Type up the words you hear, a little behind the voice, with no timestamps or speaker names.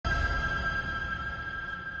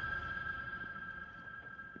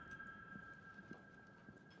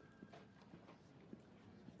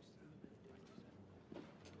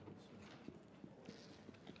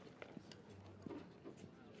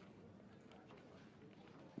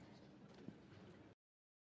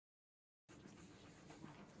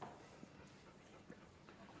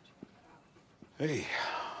Hey,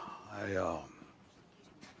 I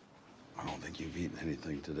don't think you've eaten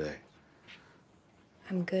anything today.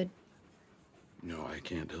 I'm good. No, I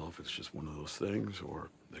can't tell if it's just one of those things or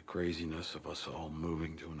the craziness of us all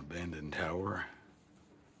moving to an abandoned tower,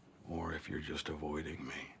 or if you're just avoiding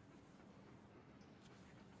me.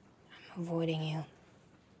 I'm avoiding you.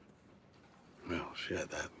 Well, shit,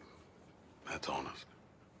 that's honest.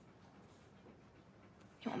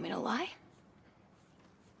 You want me to lie?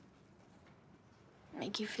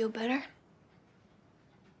 Make you feel better?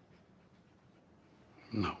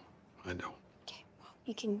 No, I don't. Okay, well,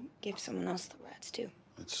 you can give someone else the rats, too.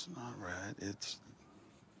 It's not rat, it's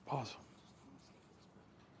possum.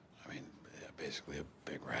 I mean, yeah, basically a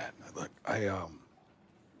big rat. Look, I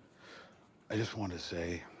just wanted to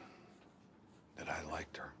say that I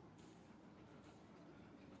liked her.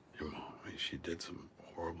 Your mom, I mean, she did some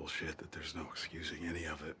horrible shit that there's no excusing any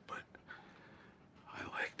of it, but I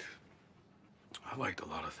liked a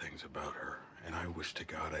lot of things about her, and I wish to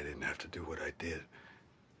God I didn't have to do what I did.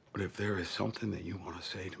 But if there is something that you want to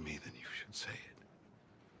say to me, then you should say it.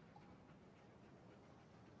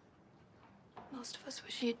 Most of us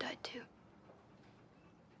wish he had died, too.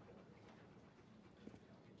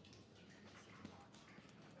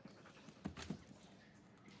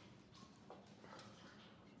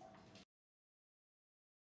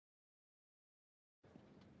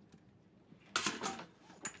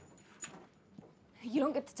 You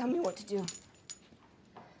don't get to tell me what to do.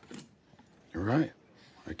 You're right.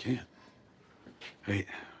 I can't. Hey,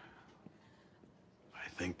 I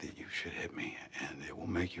think that you should hit me, and it will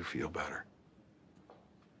make you feel better.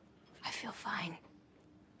 I feel fine.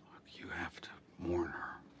 Look, you have to mourn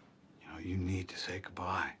her. You know, you need to say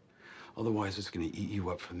goodbye. Otherwise, it's going to eat you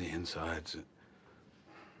up from the insides.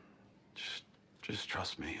 Just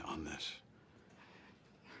trust me on this.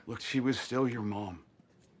 Look, she was still your mom.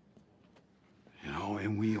 You know,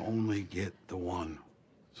 and we only get the one.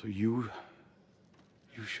 So you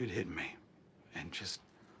should hit me and just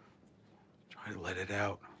try to let it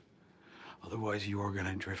out. Otherwise, you are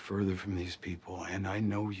gonna drift further from these people, and I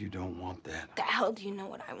know you don't want that. The hell do you know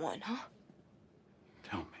what I want, huh?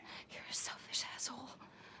 Tell me. You're a selfish asshole.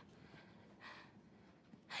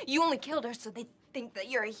 You only killed her so they think that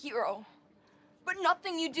you're a hero. But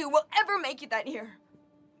nothing you do will ever make you that hero.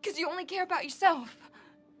 Because you only care about yourself.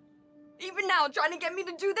 Even now, trying to get me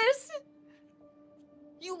to do this?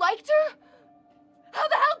 You liked her? How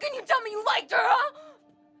the hell can you tell me you liked her, huh?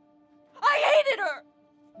 I hated her!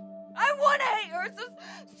 I want to hate her, so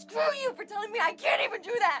screw you for telling me I can't even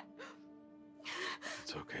do that!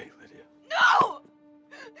 It's okay, Lydia. No!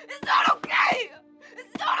 It's not okay!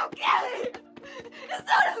 It's not okay! It's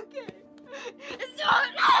not okay!